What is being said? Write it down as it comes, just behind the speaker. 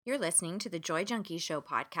You're listening to the Joy Junkie Show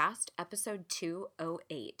podcast, episode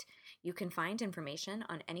 208. You can find information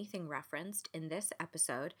on anything referenced in this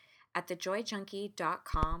episode at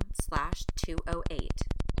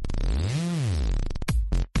thejoyjunkie.com/208.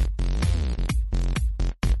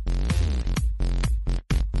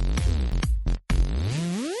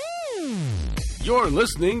 You're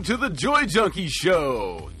listening to the Joy Junkie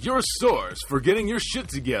Show, your source for getting your shit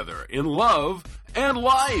together in love and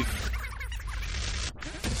life.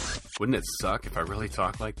 Wouldn't it suck if I really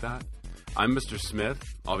talked like that? I'm Mr. Smith.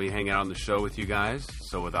 I'll be hanging out on the show with you guys.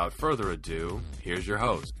 So without further ado, here's your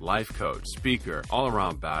host, life coach, speaker,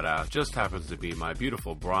 all-around badass, just happens to be my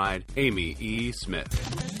beautiful bride, Amy E.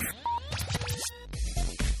 Smith.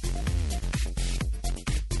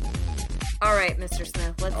 All right, Mr.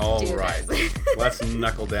 Smith, let's do this. Let's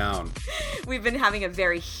knuckle down. We've been having a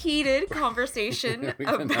very heated conversation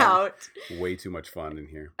about way too much fun in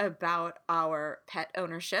here. About our pet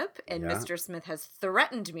ownership, and Yeah. Mr. Smith has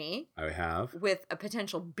threatened me I have. with a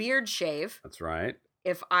potential beard shave That's right.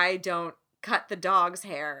 if I don't cut the dog's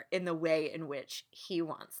hair in the way in which he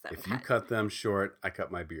wants them If you cut. cut them short, I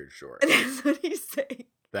cut my beard short. That's what he's saying.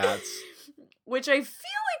 That's... Which I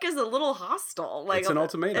feel like is a little hostile. Like It's an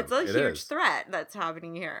ultimatum. It's a It huge is. threat that's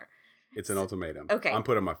happening here. It's an ultimatum. Okay. I'm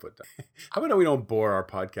putting my foot down. How about we don't bore our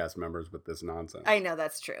podcast members with this nonsense? I know,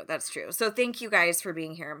 that's true. That's true. So thank you guys for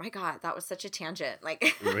being here. My God, that was such a tangent.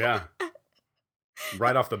 Like, Yeah.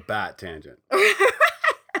 Right off the bat, tangent.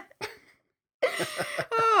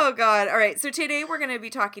 Oh God. All right. So today we're going to be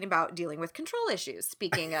talking about dealing with control issues.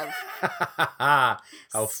 Speaking of, How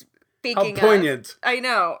speaking poignant. I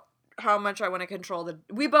know how much I want to control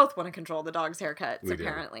we both want to control the dog's haircuts, We do.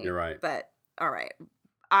 apparently. You're right. But all right.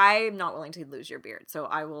 I'm not willing to lose your beard, so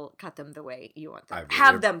I will cut them the way you want them. I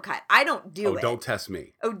Have really- them cut. I don't do it. Don't test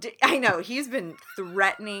me. Oh, I know. He's been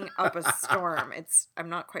threatening up a storm. I'm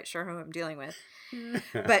not quite sure who I'm dealing with.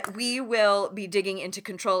 But we will be digging into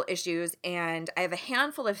control issues, and I have a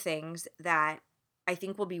handful of things that I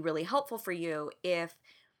think will be really helpful for you if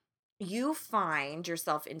you find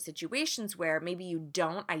yourself in situations where maybe you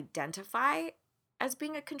don't identify as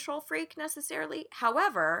being a control freak necessarily.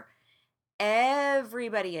 However,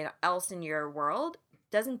 everybody else in your world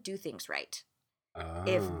doesn't do things right.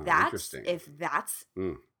 If that's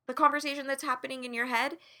Mm. the conversation that's happening in your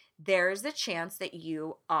head, there's a chance that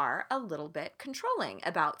you are a little bit controlling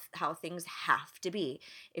about how things have to be.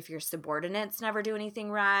 If your subordinates never do anything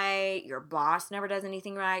right, your boss never does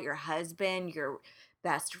anything right, your husband, your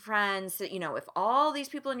best friends, if all these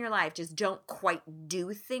people in your life just don't quite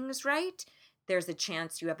do things right, there's a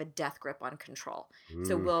chance you have a death grip on control.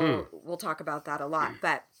 So we'll talk about that a lot.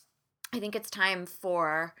 But I think it's time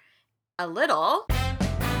for a little...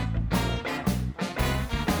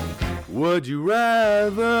 Would you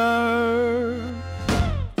rather?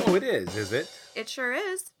 Oh, it is it? It sure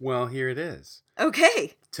is. Well, here it is.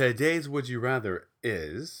 Okay. Today's Would You Rather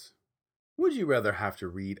is... Would you rather have to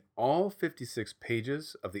read all 56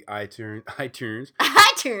 pages of the iTunes,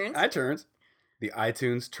 the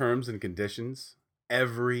iTunes terms and conditions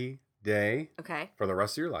every day Okay. for the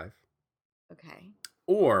rest of your life, Okay.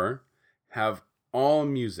 or have all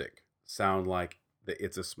music sound like the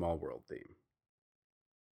It's a Small World theme?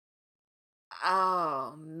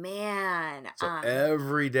 Oh, man. So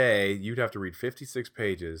every day you'd have to read 56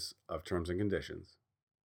 pages of terms and conditions.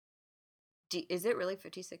 Is it really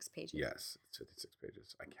 56 pages? Yes, it's 56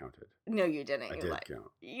 pages. I counted. No, you didn't. I You did lied.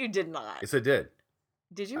 count. You did not. Yes, I did.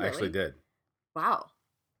 Did you I really? actually did. Wow.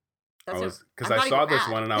 Because I'm I not saw even this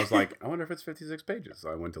mad. one and I was like, I wonder if it's 56 pages.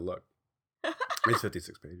 So I went to look. It's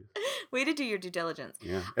 56 pages. Way to do your due diligence.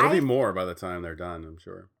 Yeah. It'll be more by the time they're done, I'm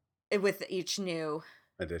sure. With each new,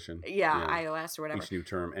 Edition. iOS or whatever. Each new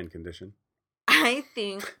term and condition. I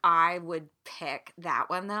think I would pick that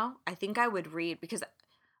one, though. I think I would read, because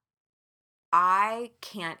I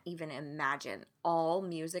can't even imagine all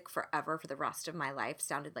music forever for the rest of my life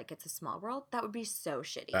sounded like It's a Small World. That would be so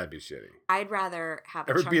shitty. That'd be shitty. I'd rather have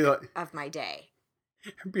a It'd be chunk like- of my day.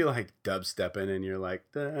 It'd be like dubstepping and you're like...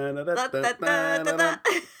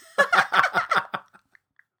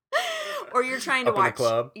 Or you're trying to Up in the watch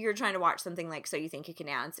club. You're trying to watch something like So You Think You Can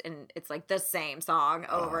Dance, and it's like the same song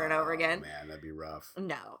over and over again. Man, that'd be rough.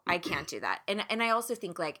 No, I can't do that. And I also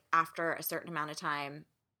think, like, after a certain amount of time,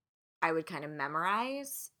 I would kind of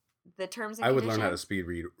memorize the terms and I would conditions. learn how to speed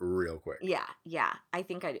read real quick. Yeah. I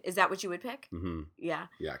think is that what you would pick? Mm-hmm. Yeah.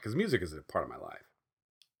 Yeah, because music is a part of my life.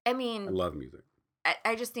 I I mean, love music.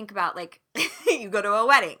 I just think about, like, you go to a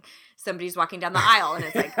wedding, somebody's walking down the aisle, and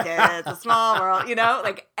it's like, it's a small world,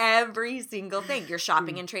 like every single thing. You're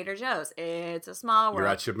shopping in Trader Joe's. It's a small world. You're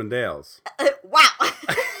at Chippendales. Wow.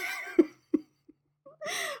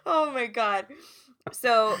 Oh my God.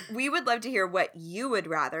 So we would love to hear what you would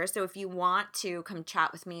rather. So if you want to come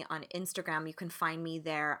chat with me on Instagram, you can find me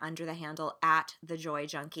there under the handle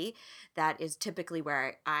 @thejoyjunkie. That is typically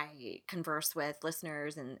where I converse with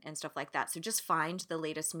listeners and stuff like that. So just find the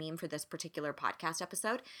latest meme for this particular podcast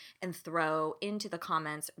episode and throw into the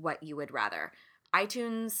comments what you would rather.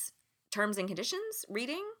 iTunes terms and conditions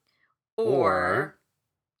reading or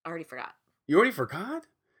I already forgot. You already forgot?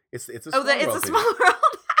 It's a small It's a world small thing. world.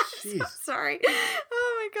 Jeez. So sorry.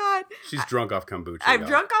 Oh my God. She's drunk off kombucha. I'm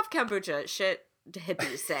drunk off kombucha. Shit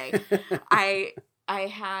hippies say.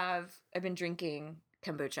 I've been drinking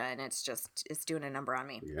kombucha and it's doing a number on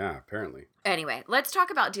me. Yeah, apparently. Anyway, let's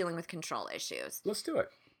talk about dealing with control issues. Let's do it.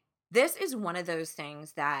 This is one of those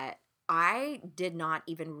things that I did not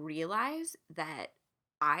even realize that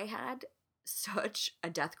I had such a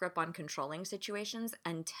death grip on controlling situations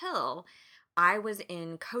until I was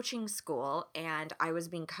in coaching school and I was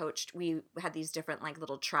being coached. We had these different like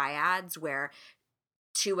little triads where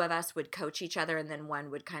two of us would coach each other and then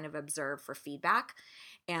one would kind of observe for feedback.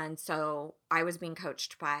 And so I was being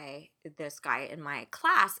coached by this guy in my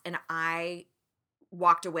class and I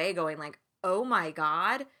walked away going like, oh my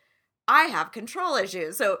God, I have control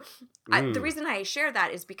issues. So the reason I share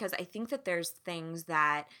that is because I think that there's things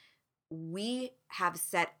that we have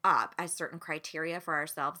set up as certain criteria for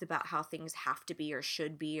ourselves about how things have to be or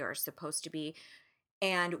should be or supposed to be.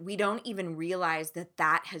 And we don't even realize that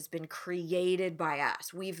that has been created by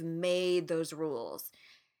us. We've made those rules.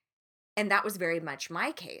 And that was very much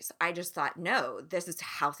my case. I just thought, no, this is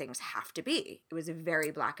how things have to be. It was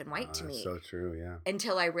very black and white to me. So true, yeah.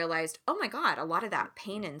 Until I realized, oh my God, a lot of that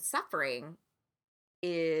pain and suffering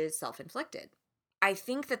is self-inflicted. I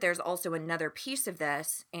think that there's also another piece of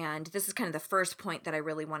this, and this is kind of the first point that I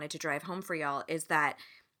really wanted to drive home for y'all, is that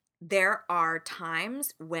there are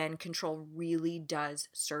times when control really does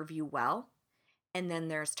serve you well, and then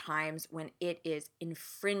there's times when it is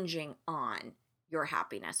infringing on your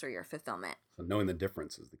happiness or your fulfillment. So knowing the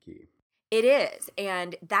difference is the key. It is,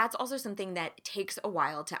 and that's also something that takes a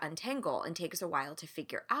while to untangle and takes a while to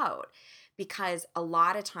figure out. Because a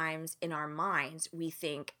lot of times in our minds, we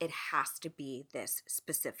think it has to be this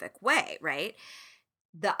specific way, right?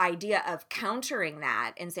 The idea of countering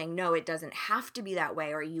that and saying, no, it doesn't have to be that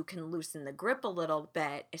way, or you can loosen the grip a little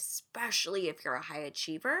bit, especially if you're a high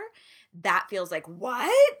achiever, that feels like,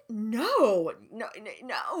 what? No,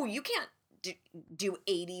 you can't do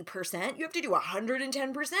 80%. You have to do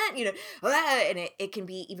 110%, and it can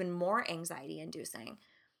be even more anxiety inducing.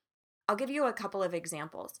 I'll give you a couple of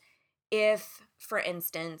examples. If, for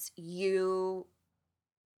instance, you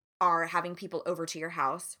are having people over to your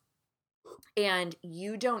house and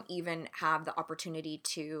you don't even have the opportunity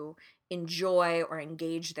to enjoy or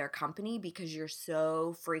engage their company because you're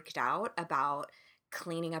so freaked out about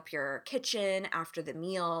cleaning up your kitchen after the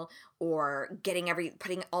meal or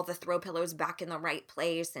putting all the throw pillows back in the right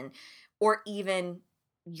place, or even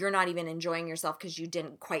you're not even enjoying yourself because you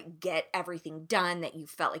didn't quite get everything done that you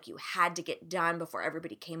felt like you had to get done before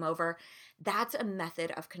everybody came over. That's a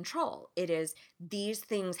method of control. It is, these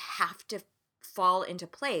things have to fall into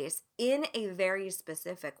place in a very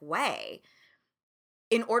specific way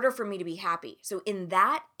in order for me to be happy. So in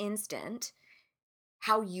that instant,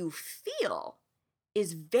 how you feel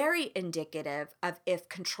is very indicative of if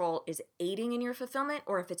control is aiding in your fulfillment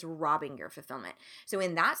or if it's robbing your fulfillment. So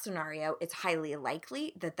in that scenario, it's highly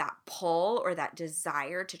likely that that pull or that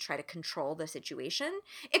desire to try to control the situation,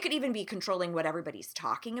 it could even be controlling what everybody's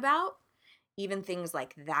talking about, even things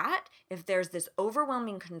like that. If there's this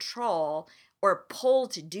overwhelming control or pull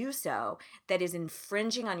to do so that is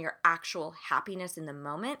infringing on your actual happiness in the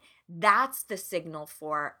moment, that's the signal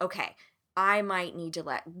for, okay, I might need to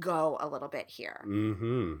let go a little bit here.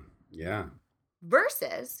 Mm-hmm. Yeah.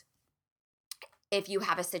 Versus if you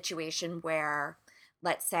have a situation where,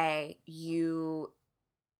 let's say, you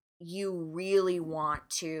really want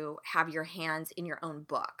to have your hands in your own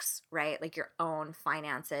books, right? Like your own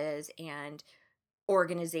finances and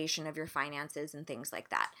organization of your finances and things like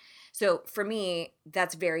that. So for me,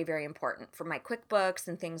 that's very, very important. For my QuickBooks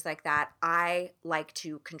and things like that, I like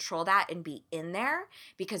to control that and be in there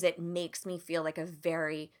because it makes me feel like a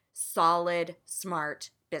very solid,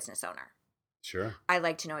 smart business owner. Sure. I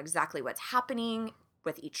like to know exactly what's happening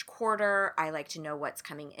with each quarter. I like to know what's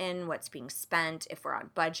coming in, what's being spent, if we're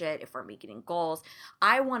on budget, if we're meeting goals.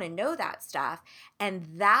 I want to know that stuff. And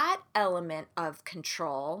that element of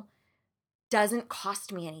control doesn't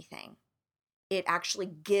cost me anything. It actually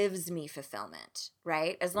gives me fulfillment,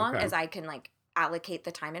 right? As long as I can allocate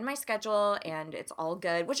the time in my schedule and it's all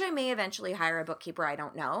good, which I may eventually hire a bookkeeper, I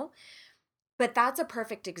don't know. But that's a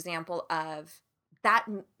perfect example of that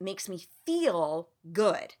makes me feel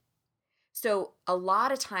good. So a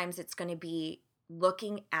lot of times it's going to be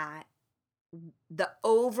looking at the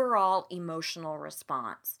overall emotional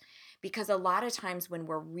response. Because a lot of times when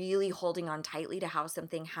we're really holding on tightly to how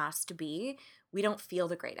something has to be, we don't feel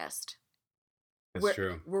the greatest. That's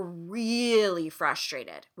true. We're really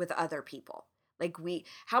frustrated with other people. Like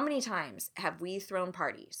how many times have we thrown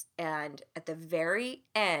parties and at the very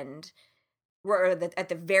end, or at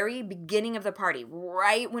the very beginning of the party,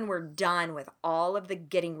 right when we're done with all of the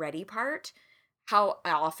getting ready part, how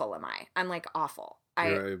awful am I? I'm like awful.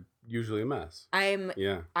 You're usually a mess. I'm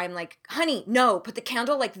Yeah. I'm like, honey, no, put the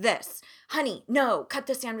candle like this. Honey, no, cut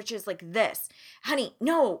the sandwiches like this. Honey,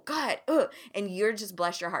 no, God, ugh. And you're just,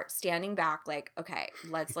 bless your heart, standing back like, okay,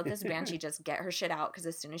 let's let this banshee just get her shit out, because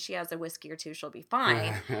as soon as she has a whiskey or two, she'll be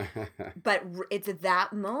fine. But it's at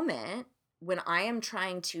that moment when I am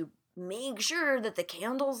trying to make sure that the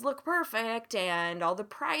candles look perfect and all the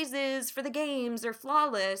prizes for the games are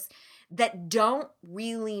flawless, that don't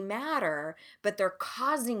really matter, but they're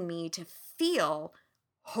causing me to feel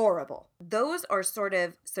horrible. Those are sort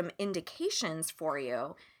of some indications for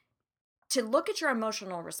you to look at your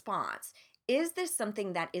emotional response. Is this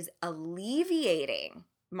something that is alleviating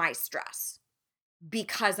my stress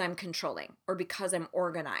because I'm controlling, or because I'm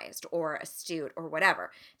organized or astute or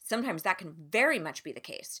whatever? Sometimes that can very much be the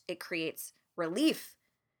case. It creates relief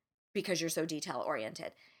because you're so detail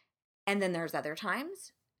oriented. And then there's other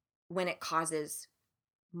times when it causes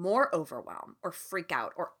more overwhelm or freak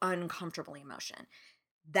out or uncomfortable emotion.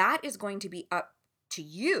 That is going to be up to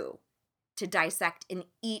you to dissect in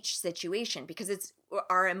each situation, because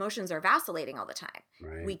our emotions are vacillating all the time.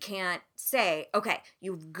 Right. We can't say, okay,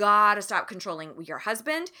 you've got to stop controlling your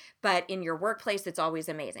husband, but in your workplace, it's always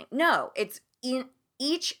amazing. No, it's in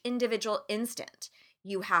each individual instant,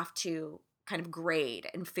 you have to kind of grade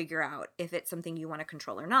and figure out if it's something you want to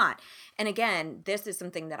control or not. And again, this is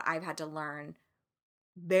something that I've had to learn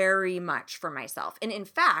very much for myself. And in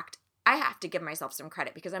fact, I have to give myself some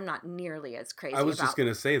credit, because I'm not nearly as crazy. I was just going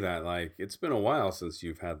to say that, like, it's been a while since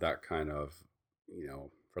you've had that kind of,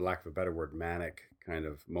 for lack of a better word, manic kind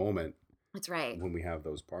of moment. That's right. When we have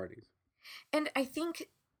those parties. And I think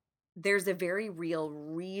there's a very real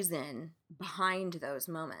reason behind those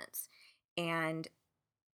moments. And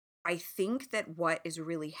I think that what is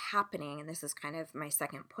really happening, and this is kind of my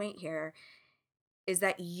second point here, is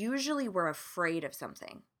that usually we're afraid of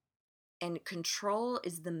something. And control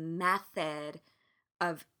is the method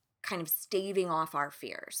of kind of staving off our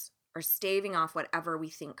fears, or staving off whatever we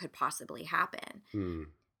think could possibly happen.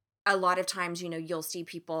 A lot of times, you'll see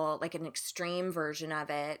people, like an extreme version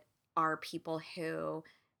of it are people who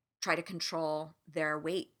try to control their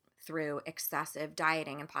weight through excessive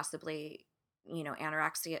dieting and possibly,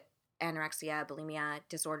 anorexia, bulimia,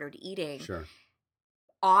 disordered eating. Sure.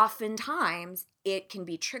 Oftentimes, it can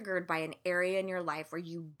be triggered by an area in your life where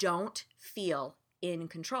you don't feel in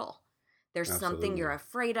control. There's something you're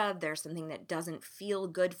afraid of. There's something that doesn't feel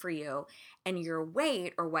good for you. And your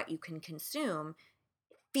weight, or what you can consume,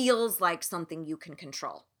 feels like something you can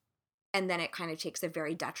control. And then it kind of takes a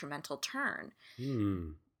very detrimental turn.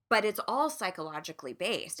 But it's all psychologically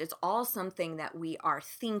based. It's all something that we are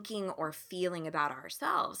thinking or feeling about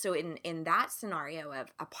ourselves. So in that scenario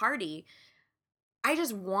of a party, I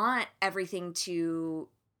just want everything to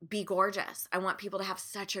be gorgeous. I want people to have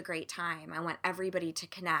such a great time. I want everybody to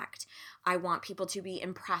connect. I want people to be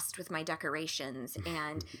impressed with my decorations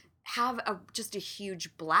and have just a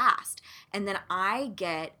huge blast. And then I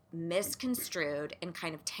get misconstrued and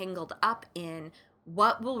kind of tangled up in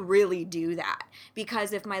what will really do that.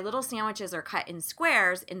 Because if my little sandwiches are cut in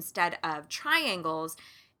squares instead of triangles,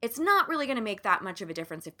 it's not really going to make that much of a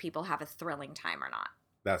difference if people have a thrilling time or not.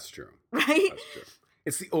 That's true. Right? That's true.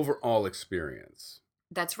 It's the overall experience.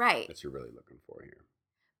 That's right. That you're really looking for here.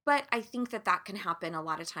 But I think that can happen a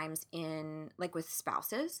lot of times like with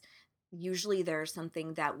spouses. Usually there's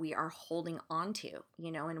something that we are holding on to,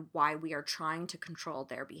 and why we are trying to control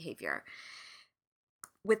their behavior.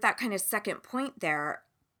 With that kind of second point there,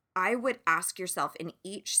 I would ask yourself in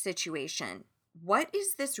each situation, what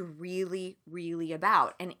is this really, really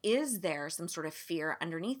about? And is there some sort of fear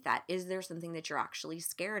underneath that? Is there something that you're actually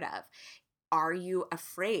scared of? Are you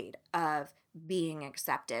afraid of being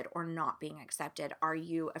accepted or not being accepted? Are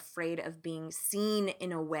you afraid of being seen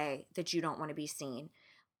in a way that you don't want to be seen?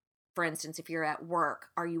 For instance, if you're at work,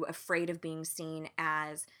 are you afraid of being seen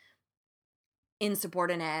as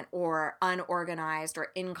insubordinate or unorganized or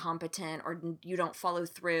incompetent, or you don't follow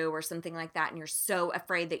through or something like that, and you're so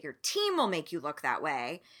afraid that your team will make you look that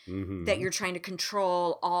way, that you're trying to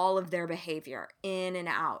control all of their behavior in and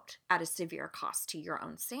out at a severe cost to your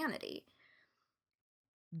own sanity?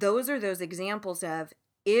 those are those examples of,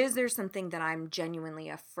 is there something that I'm genuinely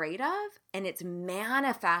afraid of? And it's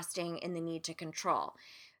manifesting in the need to control.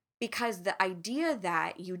 Because the idea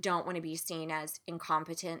that you don't want to be seen as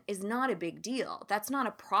incompetent is not a big deal. That's not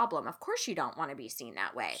a problem. Of course, you don't want to be seen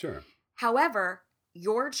that way. Sure. However,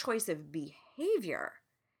 your choice of behavior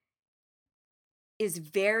is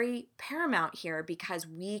very paramount here because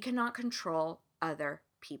we cannot control other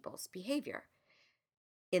people's behavior.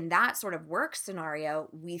 In that sort of work scenario,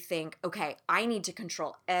 we think, okay, I need to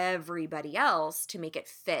control everybody else to make it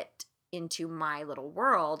fit into my little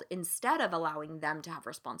world instead of allowing them to have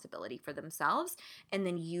responsibility for themselves, and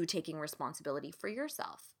then you taking responsibility for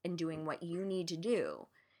yourself and doing what you need to do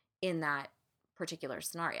in that particular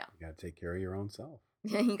scenario. You got to take care of your own self.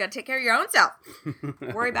 You got to take care of your own self.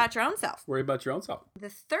 Worry about your own self. Worry about your own self. The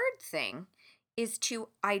third thing is to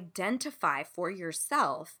identify for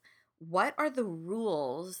yourself what are the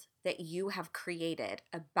rules that you have created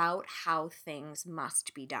about how things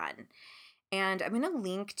must be done. And I'm going to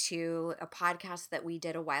link to a podcast that we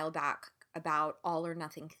did a while back about all or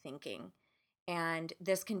nothing thinking. And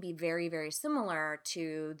this can be very, very similar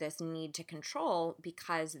to this need to control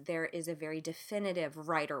because there is a very definitive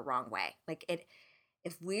right or wrong way. Like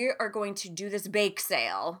if we are going to do this bake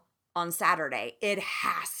sale on Saturday, it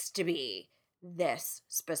has to be this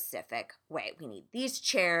specific way. We need these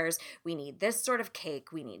chairs. We need this sort of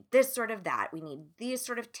cake. We need this sort of that. We need these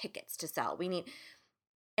sort of tickets to sell.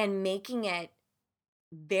 And making it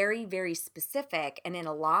very, very specific, and in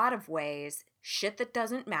a lot of ways, shit that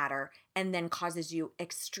doesn't matter, and then causes you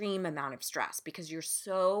extreme amount of stress because you're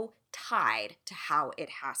so tied to how it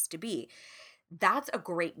has to be. That's a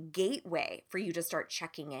great gateway for you to start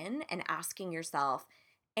checking in and asking yourself,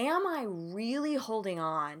 am I really holding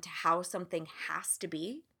on to how something has to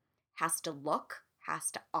be, has to look, has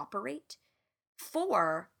to operate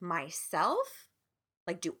for myself?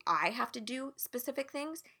 Like, do I have to do specific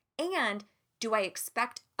things? And do I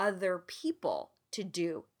expect other people to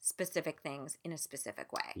do specific things in a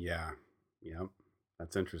specific way? Yeah. Yep.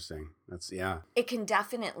 That's interesting. Yeah. It can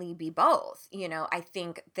definitely be both. I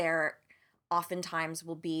think there oftentimes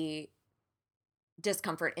will be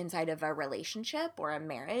discomfort inside of a relationship or a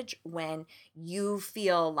marriage when you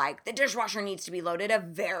feel like the dishwasher needs to be loaded a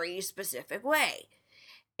very specific way.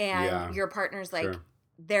 And your partner's like, sure.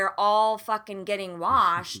 They're all fucking getting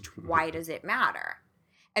washed. Why does it matter?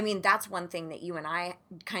 I mean, that's one thing that you and I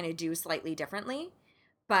kind of do slightly differently.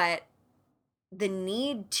 But the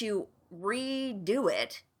need to redo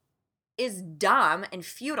it is dumb and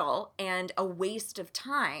futile and a waste of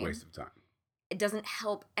time. Waste of time. It doesn't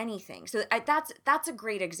help anything. So that's a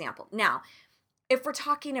great example. Now, if we're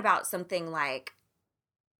talking about something like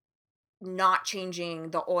not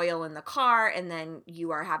changing the oil in the car and then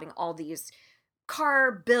you are having all these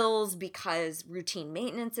car bills because routine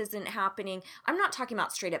maintenance isn't happening, I'm not talking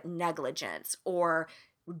about straight up negligence or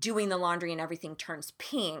doing the laundry and everything turns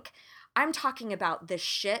pink. I'm talking about the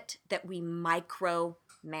shit that we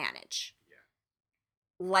micromanage.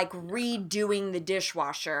 Like redoing the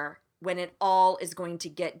dishwasher when it all is going to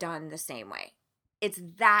get done the same way. It's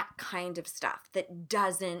that kind of stuff that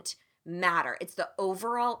doesn't matter. It's the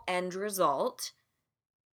overall end result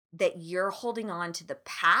that you're holding on to. The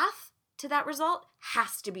path to that result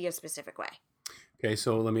has to be a specific way. Okay,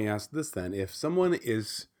 so let me ask this then. If someone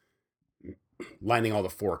is lining all the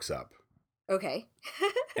forks up. Okay.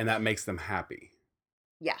 and that makes them happy.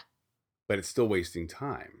 Yeah. But it's still wasting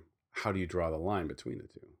time. How do you draw the line between the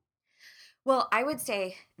two? Well, I would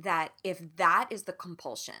say that if that is the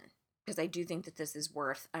compulsion, because I do think that this is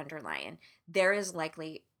worth underlying, there is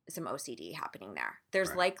likely some OCD happening there.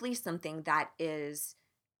 There's likely something that is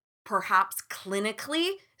perhaps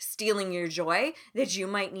clinically stealing your joy that you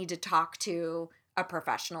might need to talk to a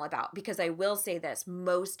professional about. Because I will say this,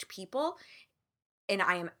 most people, and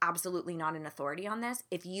I am absolutely not an authority on this,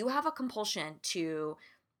 if you have a compulsion to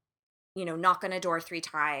knock on a door 3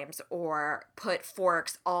 times or put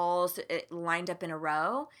forks all lined up in a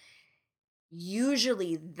row,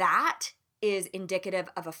 usually that is indicative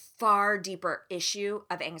of a far deeper issue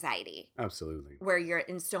of anxiety. Absolutely. Where you're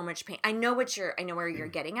in so much pain. I know where you're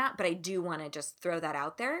getting at, but I do want to just throw that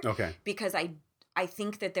out there. Okay. Because I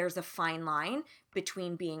think that there's a fine line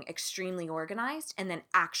between being extremely organized and then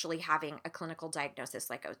actually having a clinical diagnosis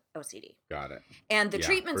like OCD. Got it. And the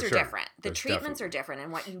treatments are different. There's treatments are different,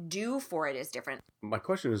 and what you do for it is different. My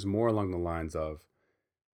question is more along the lines of,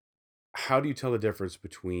 how do you tell the difference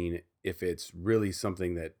between if it's really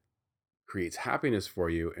something that creates happiness for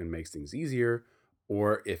you and makes things easier,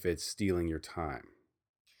 or if it's stealing your time?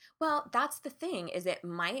 Well, that's the thing, is it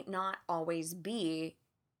might not always be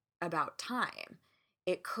about time.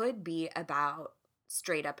 It could be about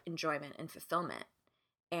straight up enjoyment and fulfillment.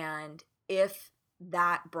 And if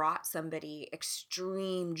that brought somebody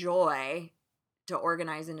extreme joy to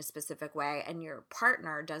organize in a specific way and your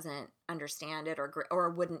partner doesn't understand it or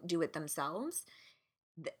wouldn't do it themselves,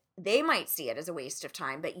 they might see it as a waste of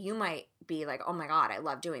time, but you might be like, oh my God, I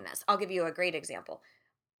love doing this. I'll give you a great example.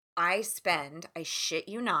 I shit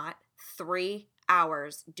you not, 3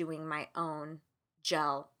 hours doing my own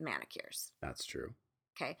gel manicures. That's true.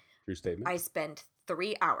 Okay. True statement. I spend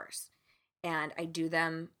 3 hours and I do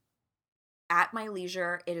them at my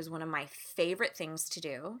leisure. It is one of my favorite things to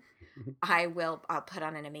do. I'll put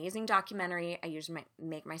on an amazing documentary. I usually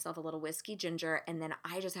make myself a little whiskey ginger, and then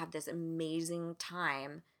I just have this amazing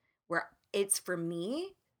time where it's, for me,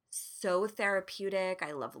 so therapeutic.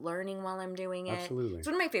 I love learning while I'm doing it. Absolutely. It's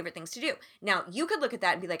one of my favorite things to do. Now, you could look at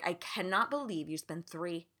that and be like, I cannot believe you spend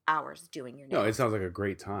 3 hours doing your nails. No, it sounds like a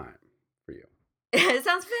great time for you. It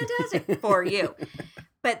sounds fantastic for you.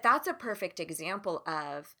 But that's a perfect example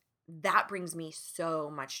of, that brings me so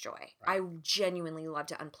much joy. Right. I genuinely love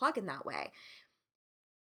to unplug in that way.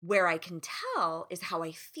 Where I can tell is how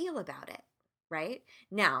I feel about it, right?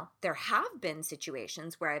 Now, there have been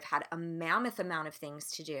situations where I've had a mammoth amount of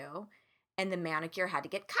things to do and the manicure had to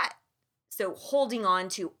get cut. So holding on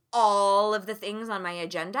to all of the things on my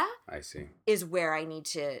agenda, I see, is where I need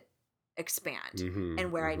to expand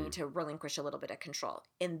and where I need to relinquish a little bit of control.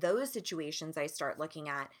 In those situations, I start looking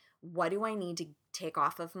at, what do I need to take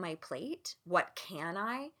off of my plate? What can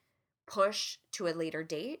I push to a later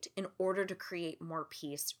date in order to create more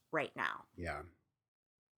peace right now? Yeah.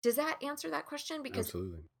 Does that answer that question? Because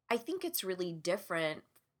absolutely. I think it's really different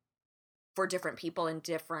for different people in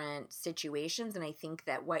different situations. And I think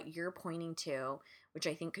that what you're pointing to, which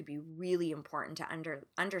I think could be really important to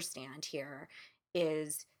understand here,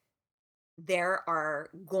 is there are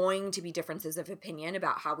going to be differences of opinion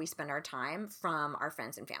about how we spend our time from our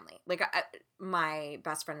friends and family. Like, my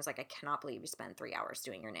best friend is like, I cannot believe you spend 3 hours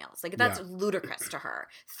doing your nails. Like, that's ludicrous to her.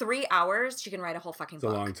 3 hours, she can write a whole fucking book.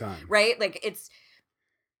 It's a long time. Right? Like, it's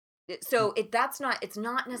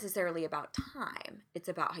not necessarily about time. It's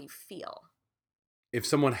about how you feel. If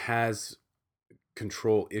someone has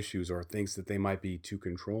control issues or thinks that they might be too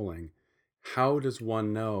controlling, how does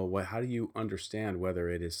one know, how do you understand whether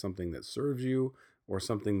it is something that serves you or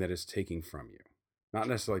something that is taking from you? Not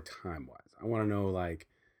necessarily time-wise. I want to know, like,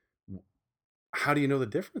 how do you know the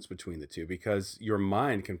difference between the two? Because your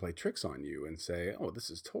mind can play tricks on you and say, oh, this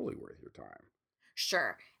is totally worth your time.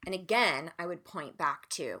 Sure. And again, I would point back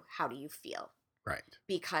to, how do you feel? Right.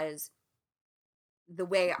 Because the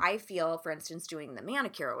way I feel, for instance, doing the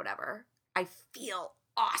manicure or whatever, I feel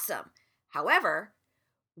awesome. However,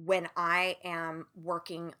 when I am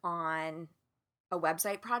working on a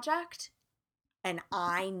website project and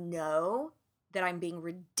I know that I'm being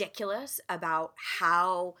ridiculous about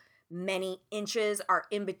how many inches are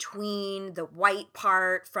in between the white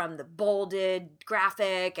part from the bolded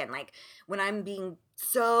graphic, and like when I'm being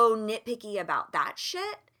so nitpicky about that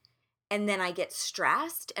shit, and then I get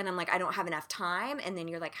stressed and I'm like, I don't have enough time. And then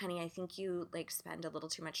you're like, honey, I think you like spend a little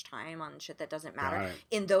too much time on shit that doesn't matter. Right.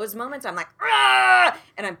 In those moments, I'm like, ah!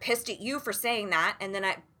 And I'm pissed at you for saying that. And then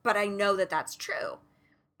but I know that that's true,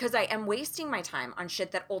 because I am wasting my time on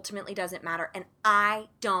shit that ultimately doesn't matter. And I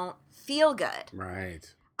don't feel good.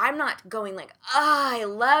 Right. I'm not going like, I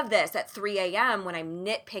love this at 3 a.m. when I'm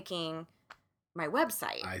nitpicking my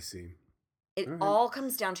website. I see. It all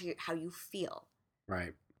comes down to how you feel.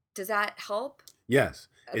 Right. Does that help? Yes,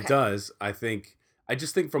 it does. I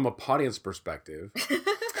just think from a audience perspective,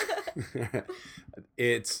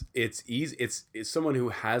 it's easy. It's someone who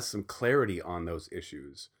has some clarity on those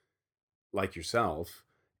issues, like yourself.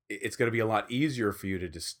 It's going to be a lot easier for you to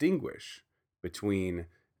distinguish between,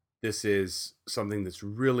 this is something that's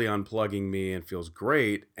really unplugging me and feels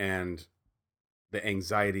great, and the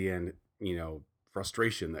anxiety and,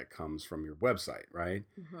 frustration that comes from your website, right?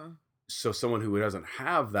 Mm-hmm. So someone who doesn't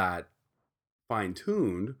have that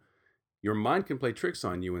fine-tuned, your mind can play tricks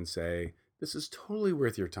on you and say, this is totally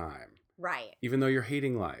worth your time. Right. Even though you're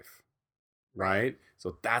hating life. Right?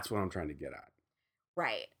 So that's what I'm trying to get at.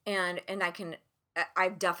 Right. And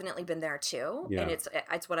I've definitely been there too. Yeah. And it's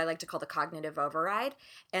what I like to call the cognitive override.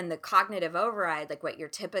 And the cognitive override, like what you're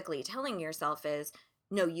typically telling yourself is,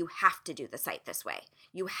 no, you have to do the site this way.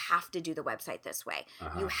 You have to do the website this way.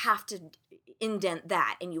 Uh-huh. You have to indent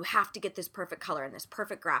that, and you have to get this perfect color and this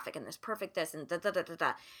perfect graphic and this perfect this and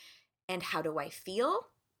da-da-da-da-da. And how do I feel?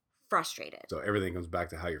 Frustrated. So everything comes back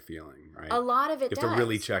to how you're feeling, right? A lot of it does. You have to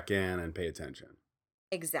really check in and pay attention.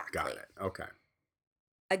 Exactly. Got it. Okay.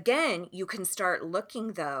 Again, you can start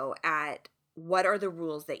looking, though, at what are the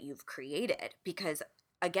rules that you've created, because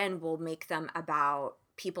again, we'll make them about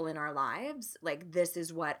people in our lives. Like, this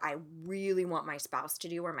is what I really want my spouse to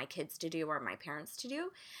do, or my kids to do, or my parents to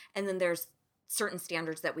do. And then there's certain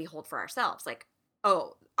standards that we hold for ourselves. Like,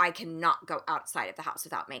 oh, I cannot go outside of the house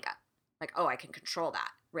without makeup. Like, oh, I can control that.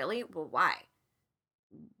 Really? Well, why?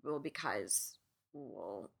 Well, because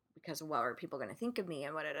what are people going to think of me,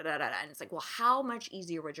 and what, and it's like, well, how much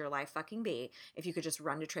easier would your life fucking be if you could just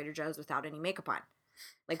run to Trader Joe's without any makeup on?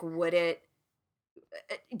 Like, would it,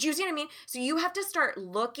 do you see what I mean? So you have to start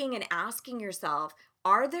looking and asking yourself,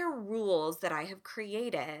 are there rules that I have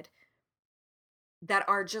created that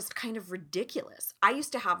are just kind of ridiculous? I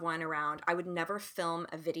used to have one around, I would never film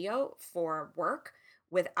a video for work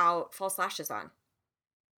without false lashes on.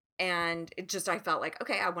 And it just, I felt like,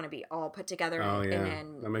 okay, I want to be all put together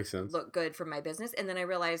and that makes sense. Look good for my business. And then I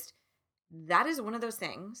realized that is one of those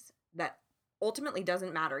things that ultimately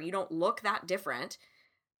doesn't matter. You don't look that different.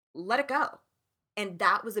 Let it go. And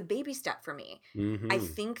that was a baby step for me. I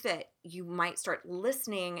think that you might start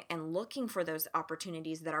listening and looking for those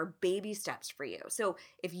opportunities that are baby steps for you. So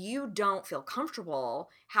if you don't feel comfortable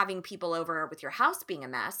having people over with your house being a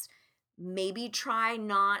mess, maybe try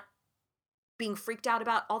not being freaked out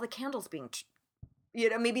about all the candles being,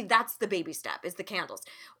 maybe that's the baby step, is the candles.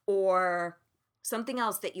 Or something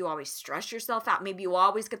else that you always stress yourself out. Maybe you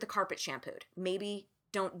always get the carpet shampooed. Maybe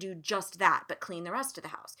don't do just that, but clean the rest of the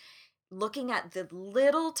house. Looking at the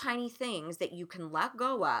little tiny things that you can let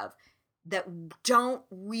go of that don't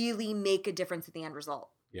really make a difference in the end result.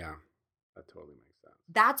 Yeah, that totally makes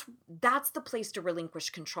sense. That's the place to relinquish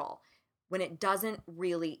control, when it doesn't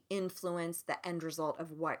really influence the end result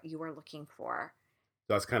of what you are looking for.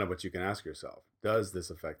 That's kind of what you can ask yourself. Does this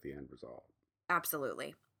affect the end result?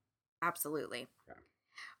 Absolutely. Absolutely. Okay.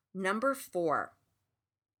 Number 4.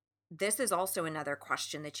 This is also another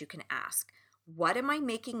question that you can ask. What am I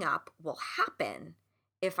making up will happen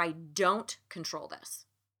if I don't control this?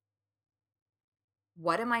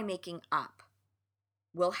 What am I making up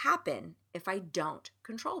will happen if I don't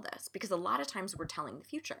control this? Because a lot of times we're telling the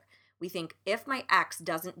future. We think, if my ex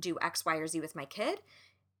doesn't do X, Y, or Z with my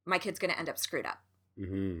kid's going to end up screwed up.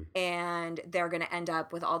 And they're going to end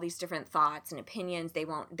up with all these different thoughts and opinions. They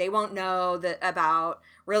won't know about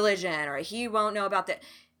religion, or he won't know about that.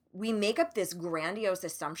 We make up this grandiose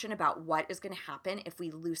assumption about what is going to happen if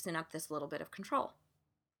we loosen up this little bit of control.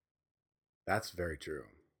 That's very true.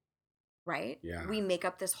 Right? Yeah. We make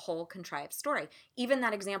up this whole contrived story. Even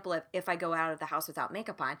that example of, if I go out of the house without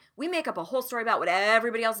makeup on, we make up a whole story about what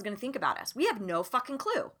everybody else is going to think about us. We have no fucking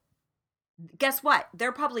clue. Guess what?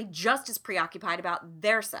 They're probably just as preoccupied about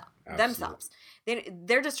themselves.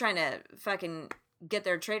 They're just trying to fucking get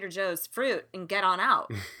their Trader Joe's fruit and get on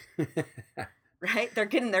out. Right? They're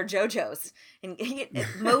getting their JoJo's. And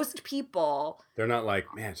most people... They're not like,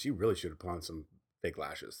 man, she really should have put on some fake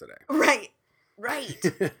lashes today. Right.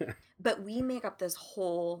 But we make up this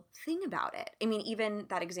whole thing about it. I mean, even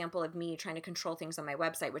that example of me trying to control things on my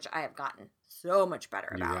website, which I have gotten so much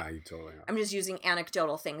better about. Yeah, you totally have. I'm just using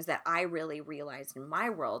anecdotal things that I really realized in my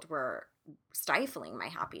world were stifling my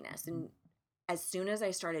happiness. And as soon as I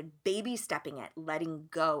started baby stepping it, letting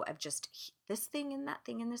go of just this thing and that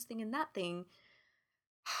thing and this thing and that thing,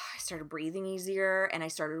 I started breathing easier, and I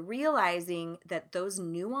started realizing that those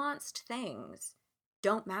nuanced things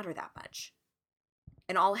don't matter that much.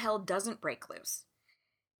 And all hell doesn't break loose.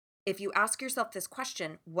 If you ask yourself this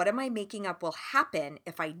question, what am I making up will happen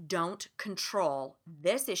if I don't control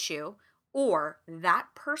this issue or that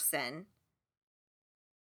person?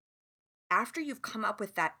 After you've come up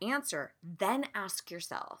with that answer, then ask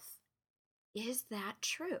yourself, is that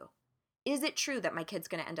true? Is it true that my kid's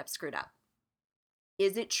going to end up screwed up?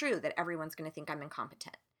 Is it true that everyone's going to think I'm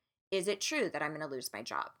incompetent? Is it true that I'm going to lose my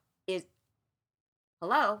job?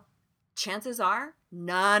 Hello? Chances are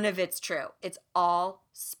none of it's true. It's all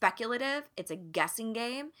speculative. It's a guessing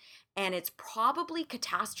game, and it's probably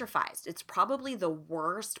catastrophized. It's probably the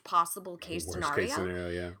worst possible case scenario,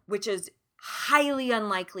 yeah. Which is highly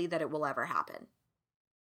unlikely that it will ever happen.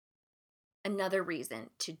 Another reason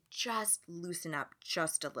to just loosen up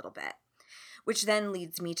just a little bit, which then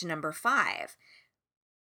leads me to number 5.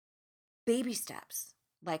 Baby steps,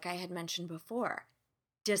 like I had mentioned before.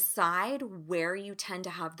 Decide where you tend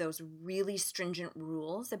to have those really stringent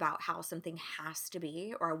rules about how something has to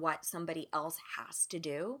be or what somebody else has to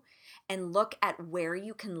do, and look at where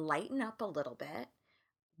you can lighten up a little bit.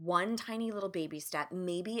 One tiny little baby step.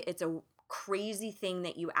 Maybe it's a crazy thing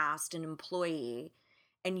that you asked an employee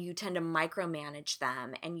and you tend to micromanage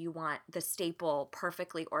them, and you want the staple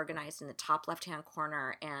perfectly organized in the top left-hand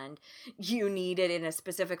corner, and you need it in a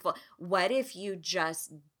specific flow. What if you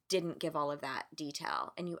just didn't give all of that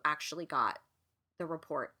detail and you actually got the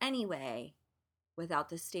report anyway without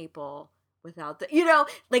the staple, without the,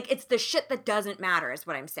 like it's the shit that doesn't matter is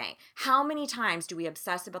what I'm saying. How many times do we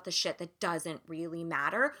obsess about the shit that doesn't really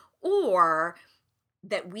matter, or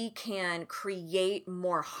that we can create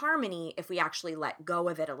more harmony if we actually let go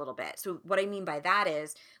of it a little bit? So what I mean by that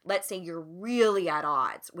is, let's say you're really at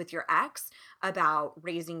odds with your ex about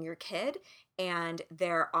raising your kid, and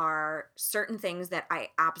there are certain things that I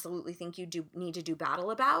absolutely think you do need to do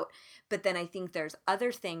battle about, but then I think there's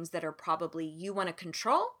other things that are probably you want to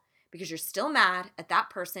control because you're still mad at that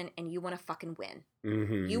person and you want to fucking win.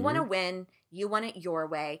 Mm-hmm. You want to win. You want it your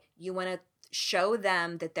way. You want to show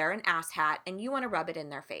them that they're an asshat, and you want to rub it in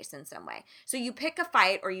their face in some way. So you pick a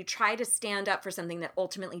fight, or you try to stand up for something that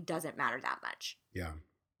ultimately doesn't matter that much. Yeah.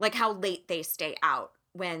 Like how late they stay out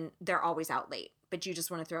when they're always out late, but you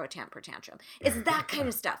just want to throw a temper tantrum. It's that kind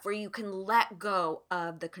of stuff where you can let go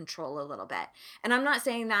of the control a little bit. And I'm not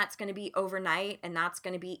saying that's going to be overnight and that's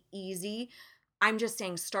going to be easy. I'm just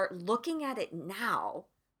saying start looking at it now,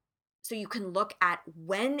 so you can look at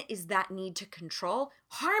when is that need to control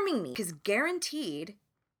harming me? Because guaranteed,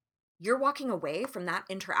 you're walking away from that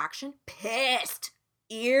interaction pissed,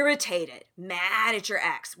 irritated, mad at your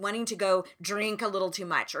ex, wanting to go drink a little too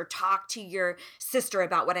much or talk to your sister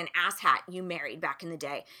about what an asshat you married back in the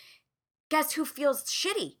day. Guess who feels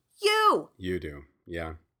shitty? You. You do.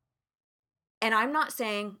 Yeah. And I'm not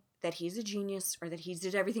saying that he's a genius or that he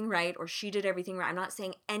did everything right or she did everything right. I'm not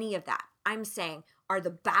saying any of that. I'm saying, are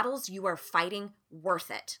the battles you are fighting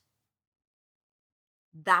worth it?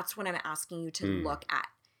 That's what I'm asking you to look at.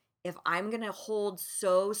 If I'm going to hold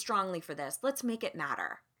so strongly for this, let's make it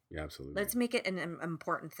matter. Yeah, absolutely. Let's make it an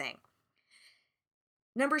important thing.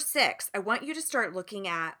 Number 6, I want you to start looking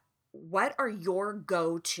at what are your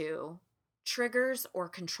go-to triggers or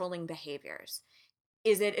controlling behaviors.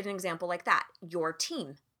 Is it an example like that? Your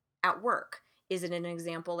team at work. Is it an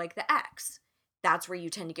example like the ex? That's where you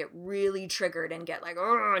tend to get really triggered and get like,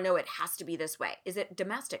 oh, no, it has to be this way. Is it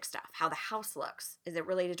domestic stuff? How the house looks? Is it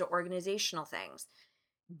related to organizational things?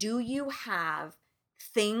 Do you have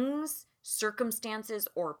things, circumstances,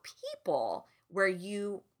 or people where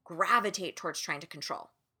you gravitate towards trying to control?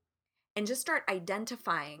 And just start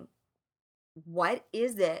identifying what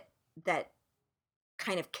is it that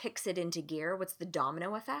kind of kicks it into gear. What's the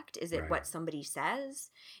domino effect? Is it what somebody says?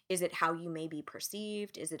 Is it how you may be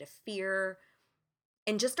perceived? Is it a fear?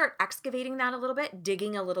 And just start excavating that a little bit,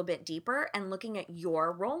 digging a little bit deeper, and looking at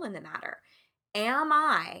your role in the matter. Am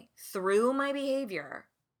I, through my behavior,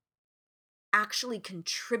 actually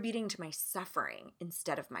contributing to my suffering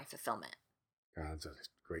instead of my fulfillment? God, that's a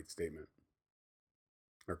great statement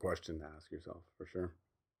or question to ask yourself, for sure.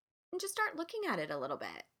 And just start looking at it a little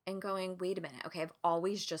bit and going, wait a minute, okay, I've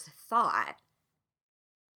always just thought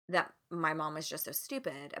that my mom was just so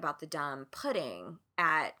stupid about the dumb pudding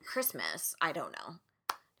at Christmas. I don't know.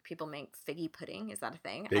 People make figgy pudding. Is that a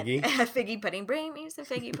thing? Figgy? Figgy pudding. Bring me some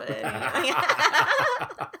figgy pudding.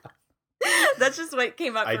 That's just what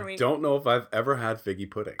came up for me. I don't know if I've ever had figgy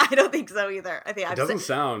pudding. I don't think so either. I think it doesn't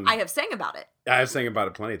sound... I have sang about it. I have sang about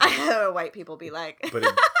it plenty of times. White people be like. But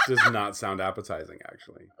it does not sound appetizing,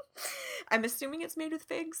 actually. I'm assuming it's made with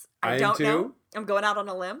figs. I don't am know. too. I'm going out on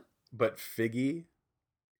a limb. But figgy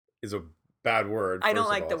is a bad word. I don't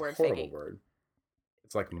like the word horrible figgy. Word.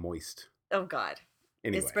 It's like moist. Oh, God.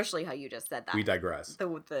 Anyway, especially how you just said that. We digress. The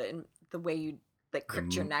way you like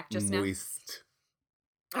crooked your neck just moist.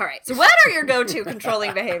 Now. All right. So what are your go-to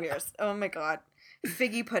controlling behaviors? Oh my God.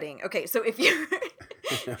 Figgy pudding. Okay. So if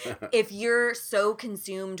you're so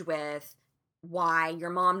consumed with why your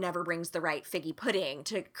mom never brings the right figgy pudding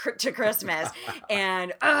to Christmas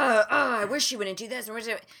and I wish she wouldn't do this.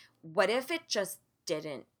 What if it just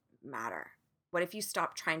didn't matter? What if you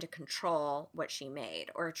stopped trying to control what she made,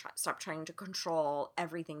 or stopped trying to control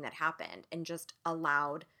everything that happened and just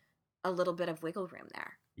allowed a little bit of wiggle room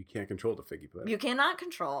there? You can't control the figgy pudding. You cannot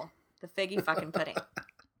control the figgy fucking pudding.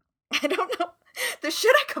 I don't know. The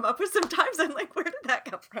shit I come up with sometimes, I'm like, where did that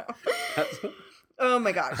come from? Oh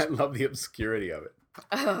my gosh. I love the obscurity of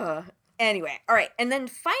it. Anyway, all right. And then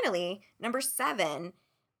finally, number 7,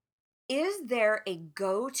 is there a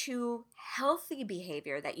go-to healthy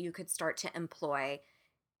behavior that you could start to employ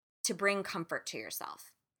to bring comfort to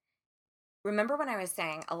yourself? Remember when I was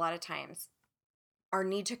saying a lot of times our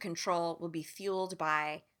need to control will be fueled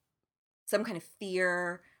by some kind of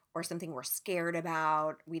fear or something we're scared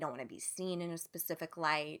about. We don't want to be seen in a specific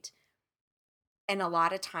light. And a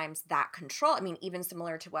lot of times that control, I mean, even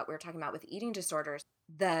similar to what we were talking about with eating disorders,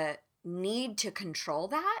 the need to control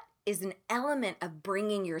that is an element of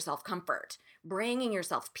bringing yourself comfort, bringing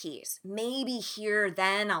yourself peace. Maybe here,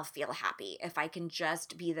 then I'll feel happy if I can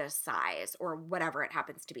just be this size or whatever it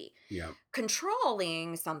happens to be. Yeah.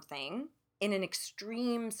 Controlling something in an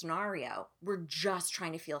extreme scenario, we're just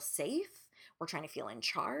trying to feel safe. We're trying to feel in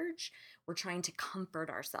charge. We're trying to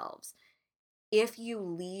comfort ourselves. If you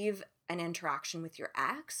leave an interaction with your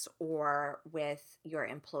ex or with your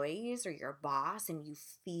employees or your boss and you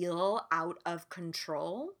feel out of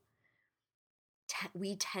control,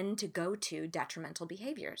 we tend to go to detrimental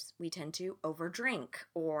behaviors. We tend to overdrink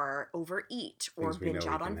or overeat or binge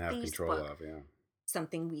out on Facebook.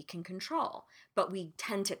 Something we can control. But we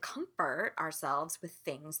tend to comfort ourselves with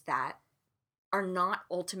things that are not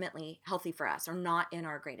ultimately healthy for us or not in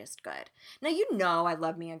our greatest good. Now, I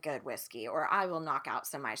love me a good whiskey, or I will knock out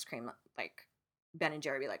some ice cream like Ben and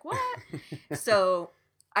Jerry be like, what? So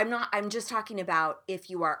I'm just talking about if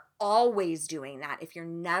you are always doing that, if you're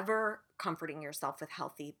never comforting yourself with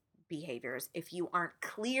healthy behaviors, if you aren't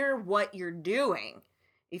clear what you're doing,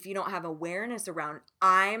 if you don't have awareness around,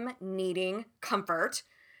 I'm needing comfort,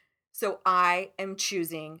 so I am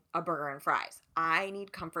choosing a burger and fries. I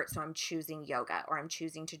need comfort, so I'm choosing yoga, or I'm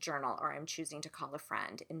choosing to journal, or I'm choosing to call a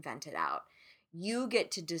friend and vent it out. You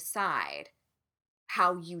get to decide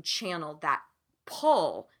how you channel that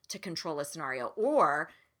pull to control a scenario or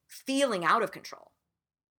feeling out of control.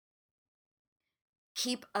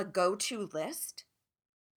 Keep a go-to list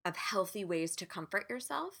of healthy ways to comfort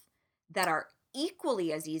yourself that are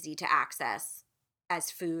equally as easy to access as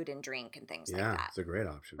food and drink and things like that. Yeah, it's a great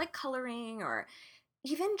option. Like coloring, or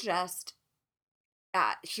even just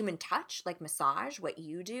human touch, like massage, what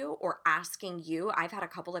you do, or asking you. I've had a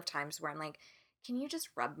couple of times where I'm like, can you just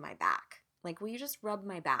rub my back? Like, will you just rub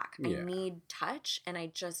my back? Yeah. I need touch, and I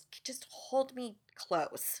just hold me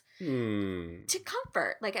close to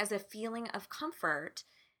comfort, like as a feeling of comfort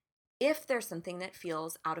if there's something that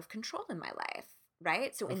feels out of control in my life,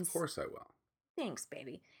 right? So of course I will. Thanks,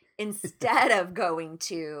 baby. Instead of going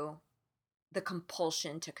to the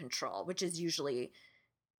compulsion to control, which is usually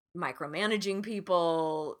micromanaging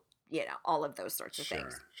people, all of those sorts of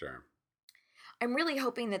things. Sure. I'm really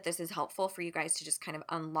hoping that this is helpful for you guys to just kind of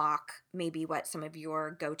unlock maybe what some of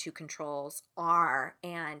your go-to controls are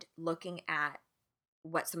and looking at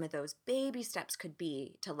what some of those baby steps could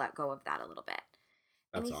be to let go of that a little bit.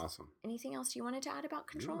 That's awesome. Anything else you wanted to add about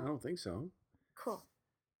control? No, I don't think so. Cool.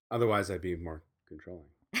 Otherwise, I'd be more controlling.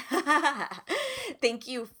 Thank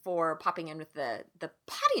you for popping in with the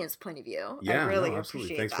audience point of view. Yeah, I really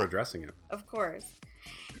absolutely. Thanks for addressing it. Of course.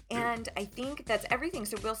 And I think that's everything.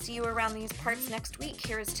 So we'll see you around these parts next week.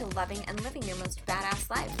 Here is to loving and living your most badass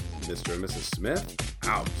life. Mr. and Mrs. Smith,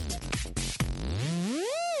 out.